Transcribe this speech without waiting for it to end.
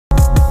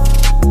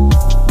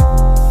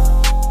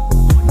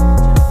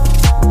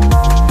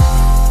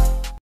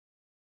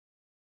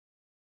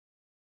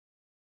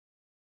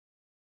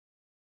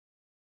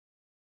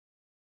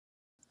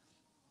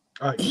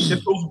All right.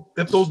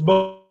 If those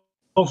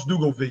belts do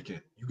go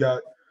vacant, you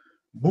got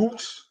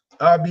Boots,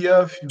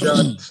 IBF, you got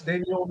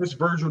Stanionis,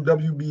 Virgil,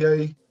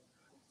 WBA,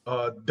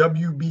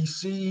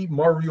 WBC,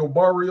 Mario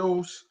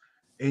Barrios,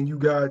 and you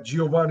got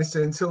Giovanni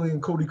Santilli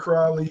and Cody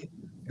Crowley,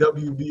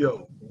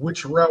 WBO.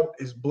 Which route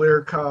is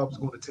Blair Cobbs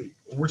going to take?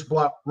 Or which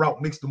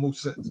route makes the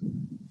most sense?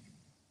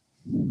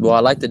 Well, I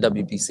like the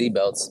WBC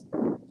belts,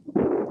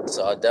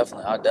 so I'll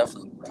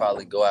definitely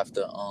probably go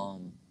after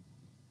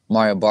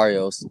Mario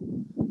Barrios.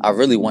 I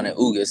really wanted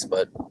Ugas,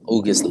 but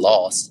Ugas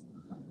lost.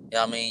 You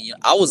know what I mean?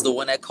 I was the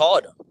one that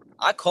called him.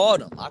 I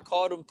called him. I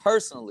called him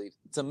personally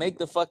to make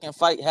the fucking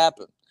fight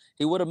happen.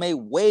 He would have made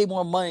way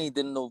more money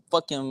than the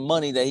fucking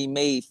money that he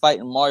made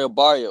fighting Mario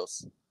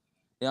Barrios.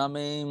 You know what I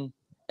mean?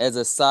 As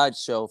a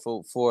sideshow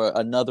for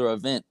another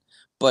event.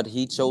 But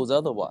he chose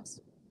otherwise.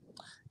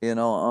 You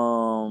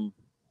know,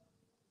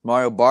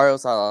 Mario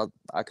Barrios, I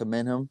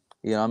commend him.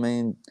 You know what I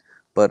mean?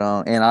 But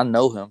and I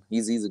know him.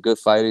 He's a good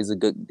fighter. He's a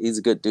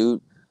good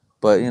dude.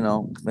 But you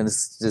know, and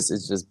it's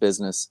just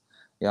business.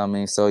 You know what I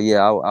mean? So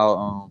yeah,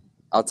 I'll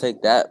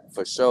take that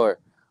for sure.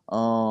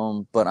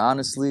 But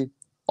honestly,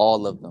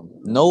 all of them.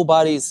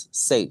 Nobody's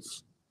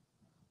safe.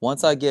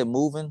 Once I get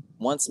moving,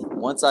 once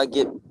I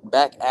get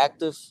back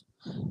active,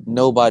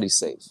 nobody's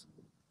safe.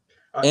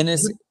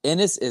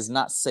 Ennis is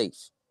not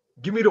safe.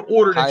 Give me the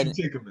order that you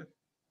take them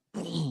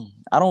in.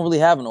 I don't really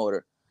have an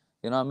order.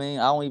 You know what I mean?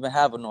 I don't even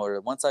have an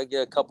order. Once I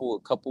get a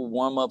couple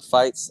warm-up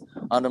fights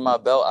under my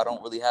belt, I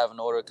don't really have an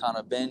order kind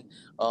of been.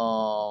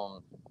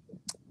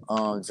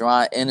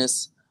 Jaron,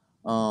 Ennis,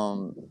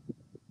 who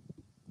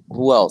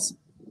else?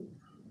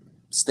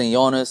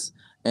 Stanionis,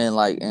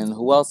 and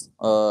who else?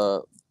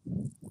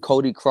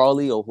 Cody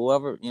Crowley or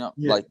whoever, you know,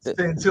 like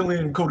Santilli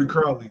and Cody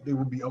Crowley, they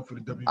would be up for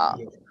the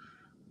WBO.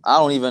 I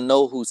don't even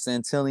know who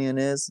Santillion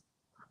is.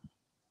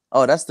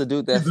 Oh, that's the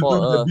dude that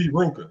fought that beat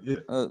Rocha. Yeah.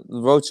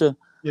 Rocha?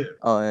 Yeah.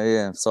 Oh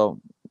yeah. So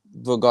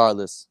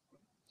regardless.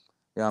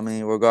 You know what I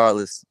mean?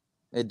 Regardless,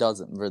 it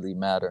doesn't really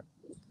matter.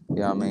 You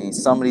know what I mean?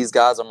 Some of these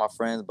guys are my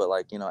friends, but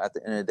like, you know, at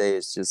the end of the day,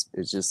 it's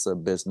just a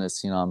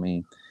business, you know what I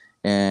mean?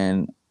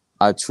 And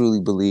I truly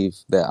believe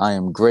that I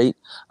am great.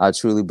 I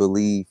truly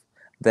believe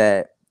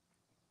that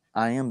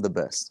I am the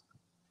best.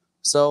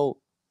 So,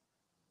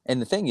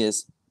 and the thing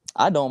is,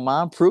 I don't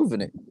mind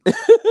proving it.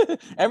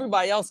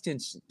 Everybody else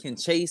can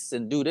chase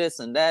and do this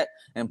and that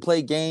and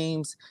play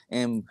games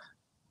and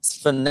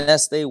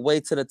finesse their way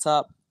to the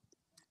top.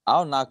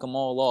 I'll knock them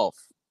all off,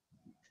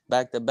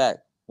 back to back,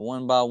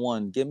 one by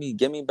one. Get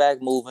me back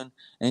moving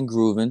and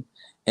grooving,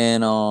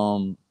 and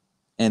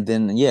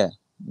then yeah,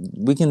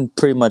 we can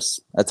pretty much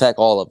attack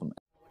all of them.